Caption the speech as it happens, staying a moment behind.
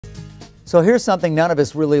So here's something none of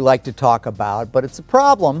us really like to talk about, but it's a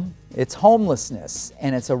problem. It's homelessness,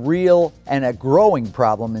 and it's a real and a growing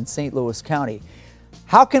problem in St. Louis County.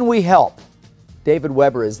 How can we help? David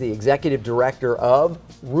Weber is the executive director of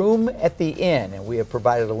Room at the Inn, and we have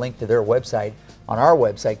provided a link to their website on our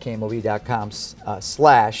website,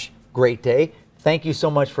 KMOV.com/greatday. Thank you so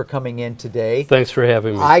much for coming in today. Thanks for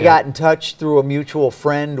having me. I got in touch through a mutual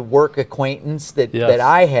friend, work acquaintance that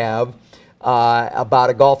I have about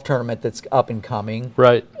a golf tournament that's up and coming.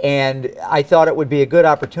 Right. And I thought it would be a good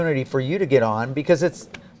opportunity for you to get on because it's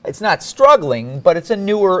not struggling, but it's a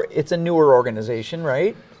newer organization,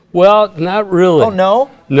 right? Well, not really. Oh, no?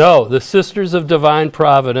 No, the Sisters of Divine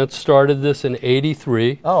Providence started this in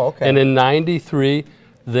 '83. Oh, okay. And in '93,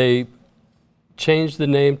 they changed the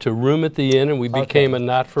name to Room at the Inn, and we became a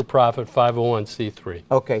not-for-profit 501c3.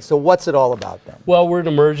 Okay, so what's it all about then? Well, we're an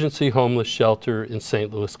emergency homeless shelter in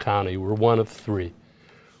St. Louis County. We're one of three.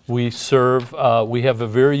 We serve, we have a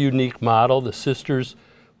very unique model. The Sisters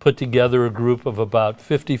put together a group of about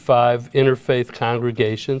 55 interfaith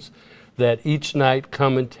congregations that each night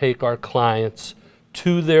come and take our clients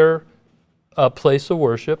to their place of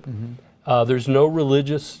worship. Mm-hmm. There's no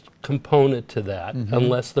religious component to that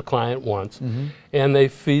unless the client wants. And they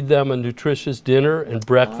feed them a nutritious dinner and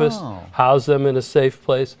breakfast, house them in a safe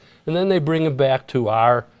place, and then they bring them back to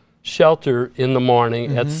our shelter in the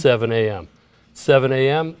morning at 7 a.m. 7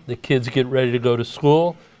 a.m., the kids get ready to go to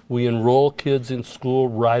school. We enroll kids in school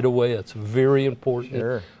right away. It's very important.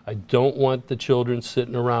 Sure. I don't want the children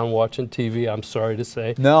sitting around watching TV, I'm sorry to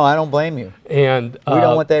say. No, I don't blame you. And we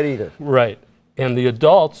don't want that either. Right. And the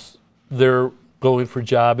adults, they're going for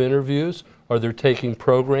job interviews, or they're taking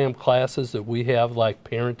program classes that we have, like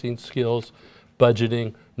parenting skills,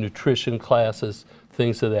 budgeting, nutrition classes,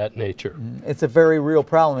 things of that nature. It's a very real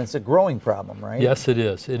problem. It's a growing problem, right? Yes, it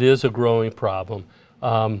is. It is a growing problem.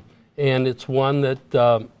 And it's one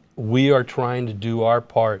that we are trying to do our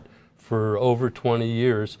part for over 20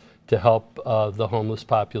 years to help the homeless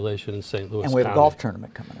population in St. Louis County. And we have a golf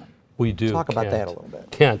tournament coming up. We do. Talk about that a little bit.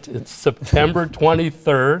 Kent, it's September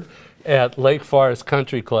 23rd at Lake Forest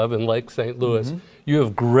Country Club in Lake St. Louis. You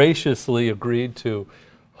have graciously agreed to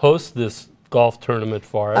host this golf tournament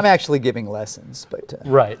for us. I'm actually giving lessons, but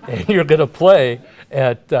right, and you're going to play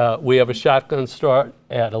at. We have a shotgun start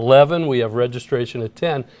at 11. We have registration at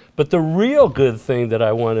 10. But the real good thing that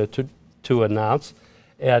I wanted to announce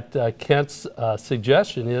at Kent's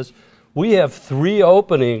suggestion is we have 3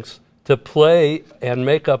 openings to play and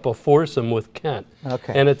make up a foursome with Kent.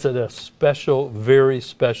 Okay. And it's at a special, very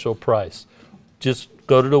special price. Just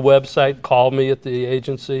go to the website, call me at the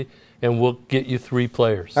agency, and we'll get you 3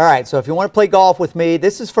 players. All right, so if you want to play golf with me,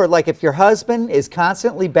 this is for, like, if your husband is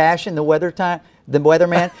constantly bashing the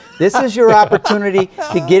weatherman, this is your opportunity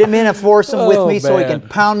to get him in a foursome with me so he can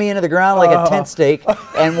pound me into the ground like a tent stake,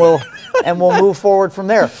 and we'll move forward from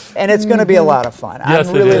there. And it's going to be a lot of fun. Yes,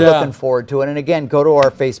 I'm really looking forward to it. And again, go to our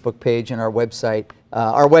Facebook page and our website,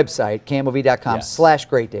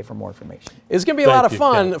 KMOV.com/greatday for more information. It's going to be a lot of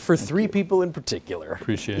fun for 3 people in particular.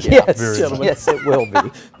 Appreciate it. Yes, very much. yes, it will be.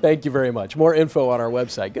 Thank you very much. More info on our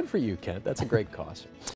website. Good for you, Kent. That's a great cause.